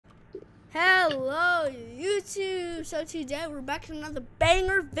Hello YouTube! So today we're back to another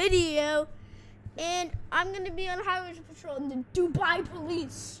banger video, and I'm gonna be on highway patrol in the Dubai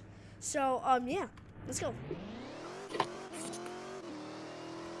police. So yeah, let's go.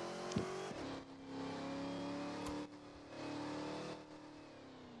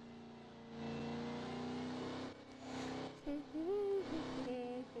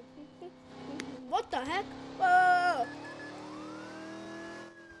 What the heck? Whoa!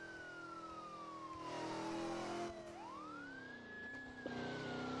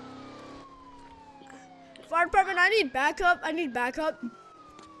 Fire department, I need backup.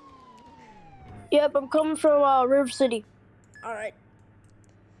 Yep, I'm coming from River City. All right.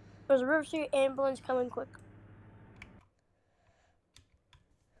 There's a River City ambulance coming quick.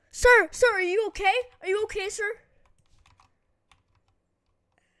 Sir, are you okay? Are you okay, sir?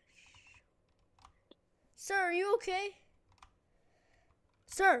 Sir, are you okay?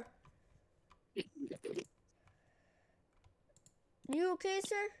 Sir? You okay,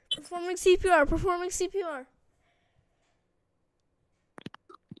 sir? Performing CPR.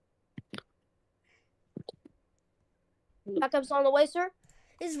 Backup's on the way, sir.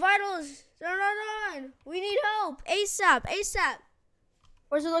 His vitals, they're not on. We need help. ASAP.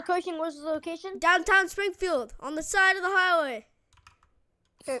 Where's the location? Downtown Springfield, on the side of the highway.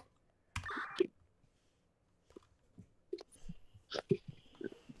 Okay.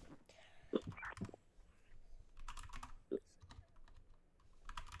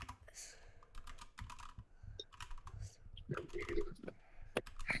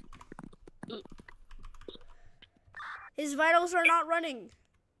 His vitals are not running.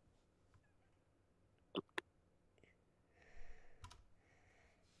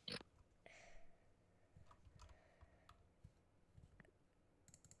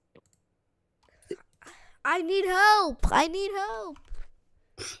 I need help.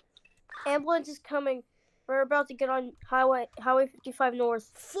 Ambulance is coming. We're about to get on Highway 55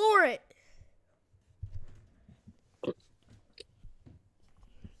 North. For it.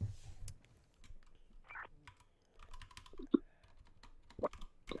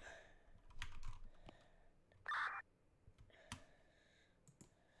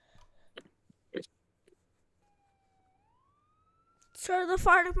 Sir, the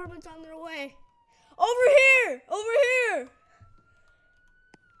fire department's on their way. Over here!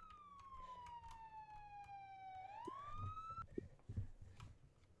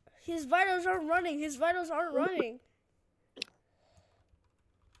 His vitals aren't running. His vitals are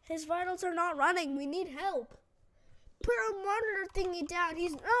not running. We need help. Put a monitor thingy down.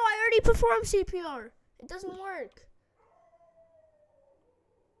 No, I already performed CPR. It doesn't work.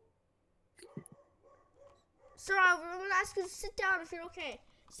 Sir, I'm gonna ask you to sit down if you're okay.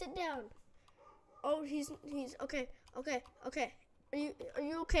 Sit down. Oh, he's okay. Are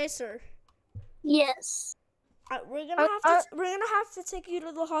you okay, sir? Yes. We're gonna have to take you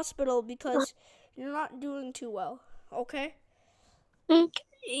to the hospital because you're not doing too well. Okay.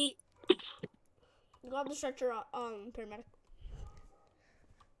 Okay. Grab the stretcher, paramedic.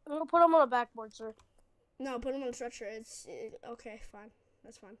 I'm gonna put him on a backboard, sir. No, put him on the stretcher. Okay, fine.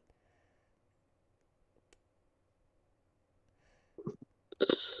 That's fine.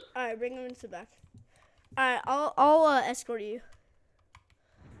 All right, bring him into the back. All right, I'll escort you.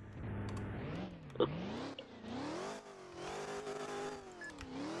 All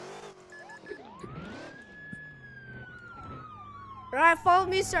right, follow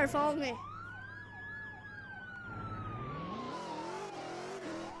me, sir. Follow me.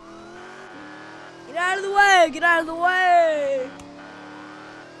 Get out of the way.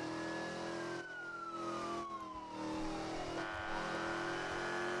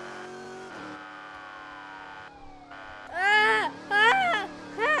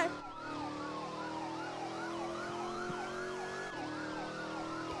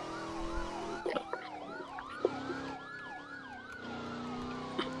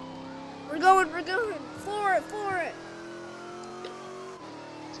 We're going. For it.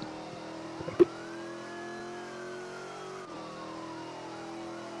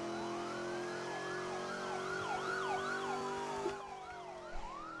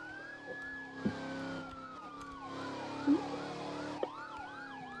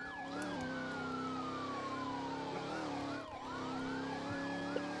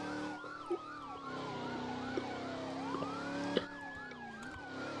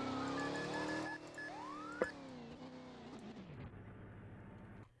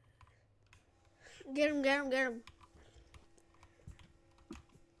 Get him.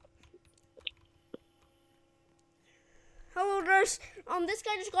 Hello, nurse. This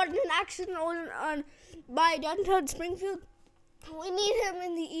guy just got in an accident by downtown Springfield. We need him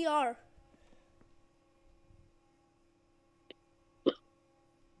in the ER.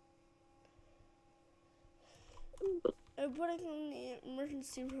 I'm putting him in the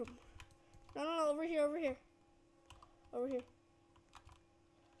emergency room. No, over here.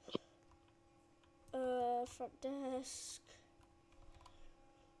 Front desk.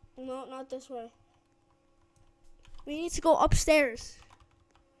 No, not this way. We need to go upstairs.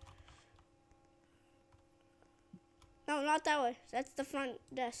 No, not that way. That's the front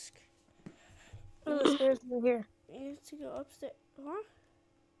desk. Oh, the stairs are here. We need to go upstairs. Huh?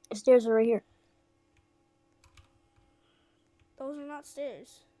 The stairs are right here. Those are not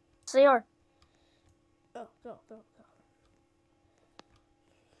stairs. Yes, they are. Oh, go.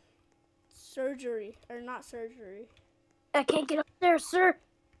 Surgery, or not surgery. I can't get up there, sir.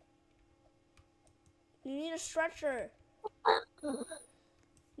 You need a stretcher.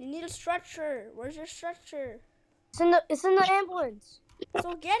 Where's your stretcher? It's in the ambulance.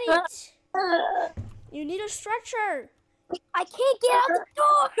 So get it. You need a stretcher. I can't get out the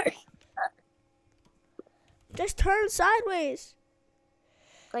door. Just turn sideways.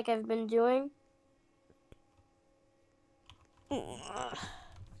 Like I've been doing.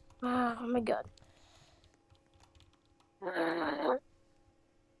 Oh my god.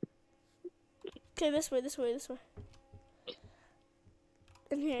 Okay, this way.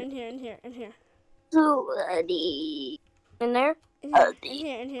 In here. Bloody. In there? In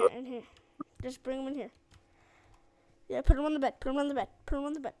here. Just bring him in here. Yeah, put him on the bed.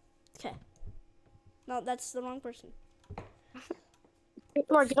 Okay. No, that's the wrong person.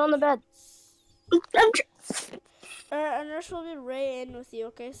 Mark, get on the bed. A nurse will be right in with you,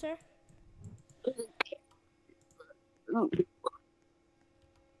 okay, sir? Can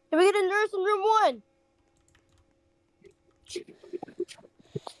we get a nurse in room 1?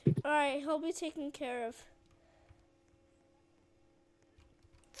 Alright, he'll be taken care of.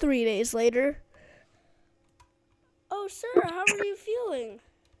 3 days later. Oh, sir, how are you feeling?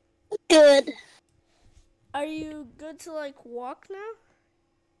 Good. Are you good to, like, walk now?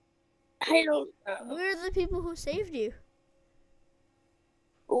 I don't know. Where are the people who saved you?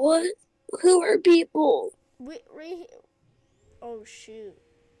 What? Who are people? Oh, shoot.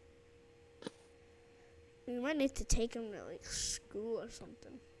 We might need to take him to, like, school or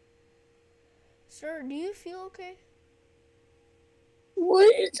something. Sir, do you feel okay?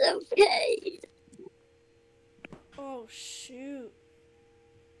 What is okay? Oh, shoot.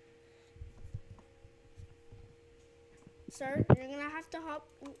 Sir, you're gonna have to hop.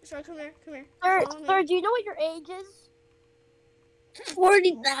 Sir, come here. Sir, do you know what your age is?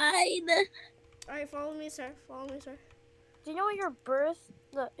 49. Alright, follow me, sir. Do you know what your birth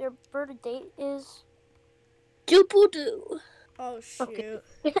date is? Doopoo-doo. Oh, shoot. Okay.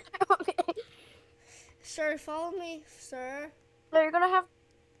 Sir, follow me, sir. So you're gonna have...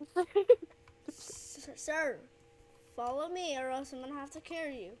 Sir, follow me or else I'm gonna have to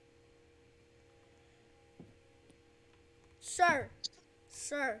carry you. Sir.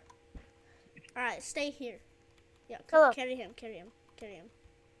 Alright, stay here. Yeah, Hello. carry him.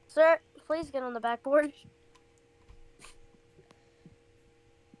 Sir, please get on the backboard.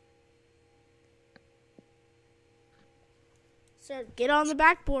 Sir, get on the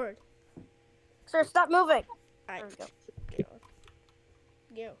backboard. Sir, stop moving. Alright, There we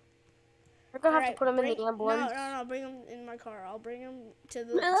go. We're gonna have to put him in the ambulance. No, bring him in my car. I'll bring him to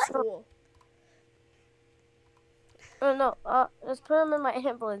the school. Oh, no, let's put him in my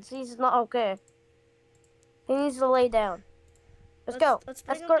ambulance. He's not okay. He needs to lay down. Let's go.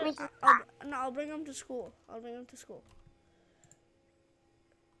 Escort me to... I'll bring him to school. I'm gonna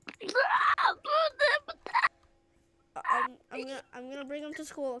bring him to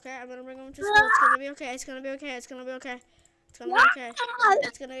school, okay? It's gonna be okay. I'm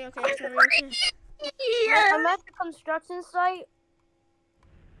at the construction site.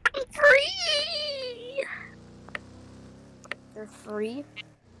 I'm free. You're free?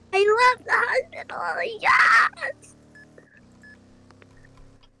 I left the hospital, yes!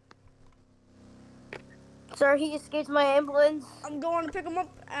 Sir, he escaped my ambulance. I'm going to pick him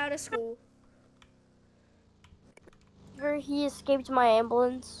up out of school. Sir, he escaped my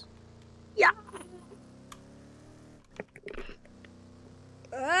ambulance. Yeah.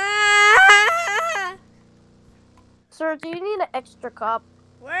 Ah! Sir, do you need an extra cop?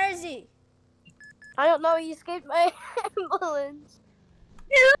 Where is he? I don't know, he escaped my ambulance.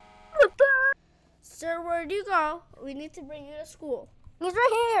 Sir, where'd you go? We need to bring you to school. He's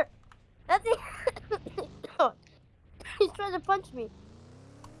right here. That's it. He's trying to punch me.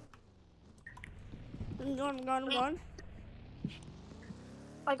 I'm going.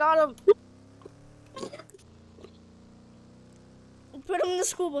 I got him. Put him in the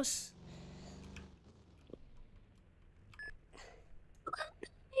school bus.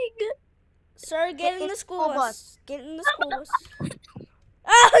 sir, get in the school bus. bus. Get in the school bus.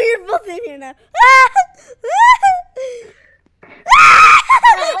 Oh, you're both in here now.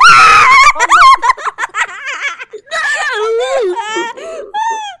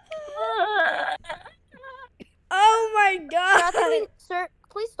 Oh my God. Sir,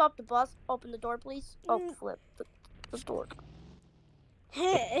 please stop the bus. Open the door, please. Oh, flip the door.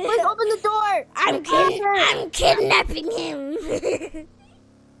 Please open the door. I'm kidnapping him.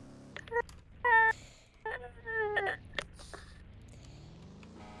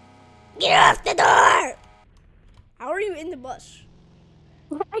 Get off the door. How are you in the bus?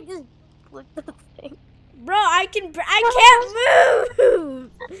 I just flipped the thing. Bro, I can't move.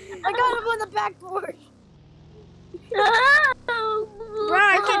 I got him on the backboard. Bro,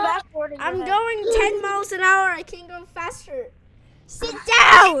 I'm going 10 miles an hour. I can't go faster. Sit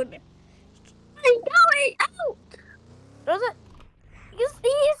down. I'm going out. Does it? He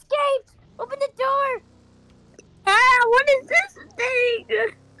escaped. Open the door. What is this thing?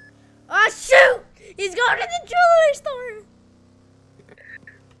 Oh, shoot. He's going to the jewelry store.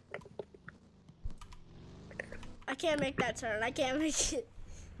 I can't make that turn. I can't make it.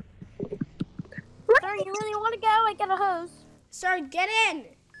 Sir, you really want to go? I got a hose. Sir, get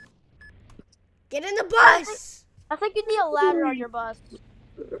in. Get in the bus. I think you need a ladder on your bus.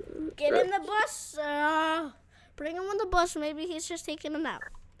 Get in the bus. Bring him on the bus. Maybe he's just taking a nap.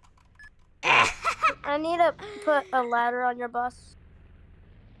 I need to put a ladder on your bus.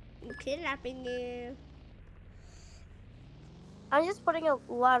 I'm kidnapping you. I'm just putting a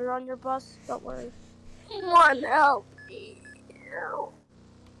ladder on your bus. Don't worry. Someone help me.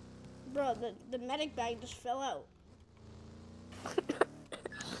 Bro, the medic bag just fell out.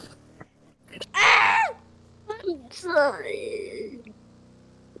 I'm sorry.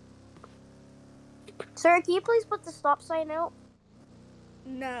 Sir, can you please put the stop sign out?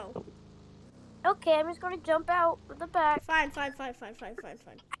 No. Okay, I'm just going to jump out with the back. Fine.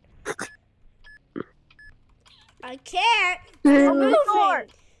 I can't. Open the door.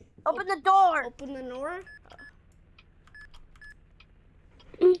 Open the door. Open the door.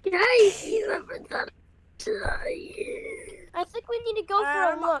 I think we need to go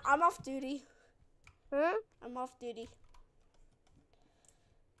for a look. I'm off duty. Huh? I'm off duty.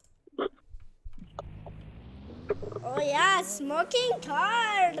 Oh yeah, smoking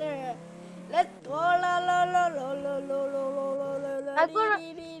car. Let's go.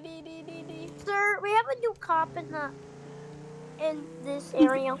 Sir, we have a new cop in this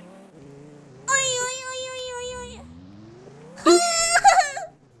area.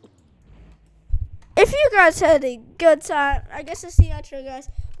 If you guys had a good time, I guess it's the outro, guys.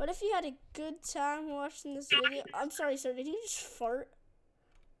 But if you had a good time watching this video, I'm sorry, sir. Did you just fart?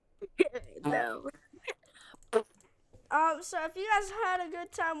 No. So if you guys had a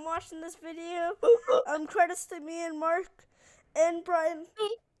good time watching this video, credits to me and Mark and Brian.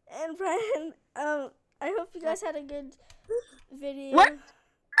 I hope you guys had a good video. What?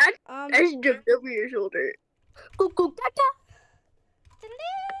 I just jumped over your shoulder. Cuckoo, caca.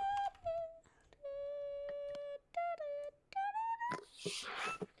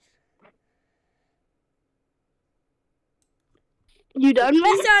 You done?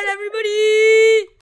 Peace out, everybody.